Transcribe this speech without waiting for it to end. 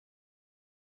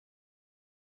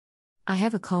I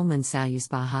have a Coleman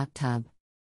Saluspa hot tub.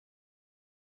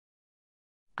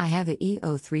 I have a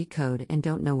E03 code and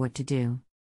don't know what to do.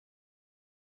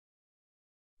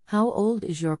 How old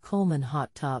is your Coleman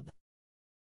hot tub?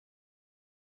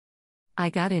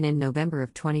 I got it in November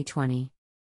of 2020.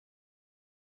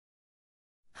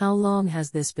 How long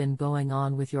has this been going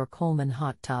on with your Coleman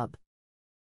hot tub?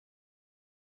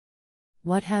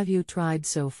 What have you tried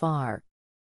so far?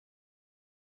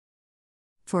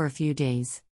 For a few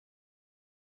days.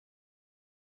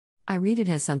 I read it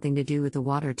has something to do with the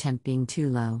water temp being too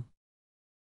low.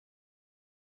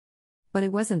 But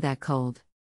it wasn't that cold.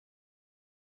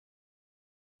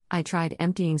 I tried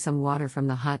emptying some water from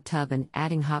the hot tub and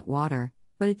adding hot water,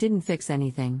 but it didn't fix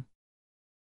anything.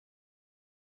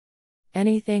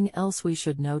 Anything else we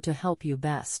should know to help you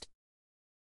best?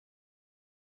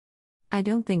 I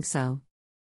don't think so.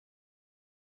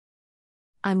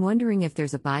 I'm wondering if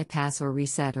there's a bypass or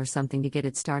reset or something to get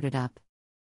it started up.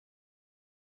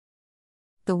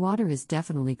 The water is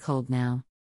definitely cold now.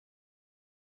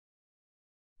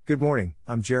 Good morning,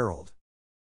 I'm Gerald.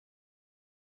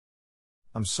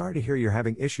 I'm sorry to hear you're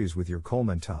having issues with your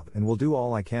Coleman tub and will do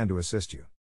all I can to assist you.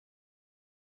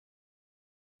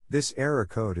 This error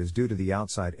code is due to the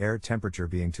outside air temperature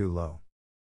being too low.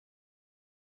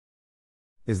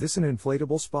 Is this an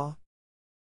inflatable spa?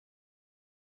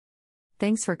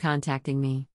 Thanks for contacting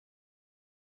me.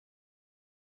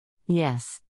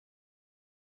 Yes.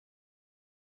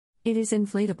 It is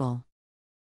inflatable.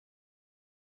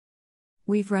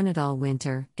 We've run it all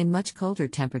winter, in much colder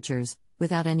temperatures,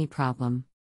 without any problem.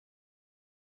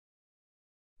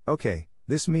 Okay,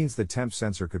 this means the temp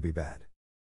sensor could be bad.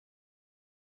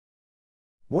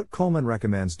 What Coleman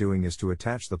recommends doing is to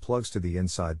attach the plugs to the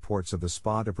inside ports of the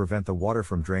spa to prevent the water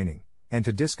from draining, and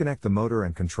to disconnect the motor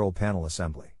and control panel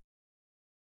assembly.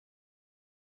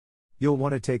 You'll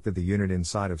want to take the unit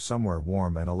inside of somewhere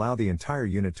warm and allow the entire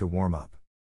unit to warm up.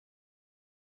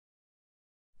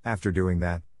 After doing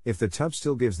that, if the tub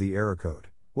still gives the error code,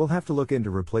 we'll have to look into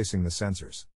replacing the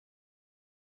sensors.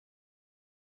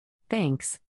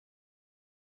 Thanks.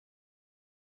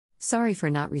 Sorry for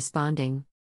not responding.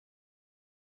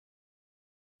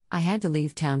 I had to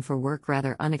leave town for work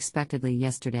rather unexpectedly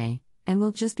yesterday, and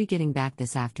will just be getting back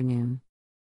this afternoon.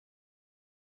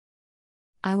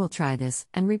 I will try this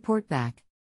and report back.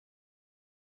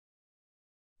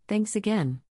 Thanks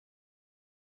again.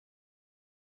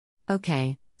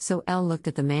 Okay, so Elle looked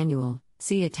at the manual,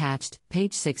 see attached,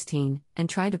 page 16, and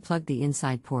tried to plug the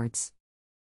inside ports.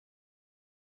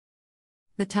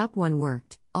 The top one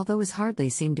worked, although it hardly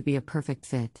seemed to be a perfect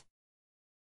fit.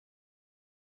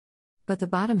 But the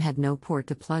bottom had no port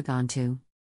to plug onto.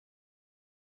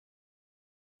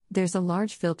 There's a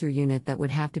large filter unit that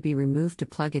would have to be removed to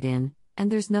plug it in,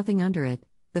 and there's nothing under it.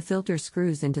 The filter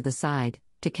screws into the side,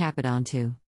 to cap it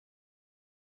onto.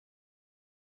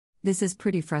 This is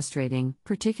pretty frustrating,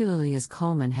 particularly as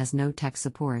Coleman has no tech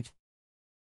support.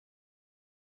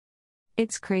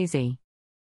 It's crazy.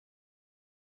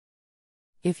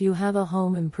 If you have a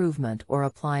home improvement or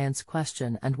appliance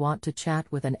question and want to chat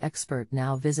with an expert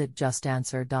now, visit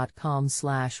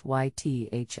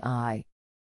justanswer.com/ythi.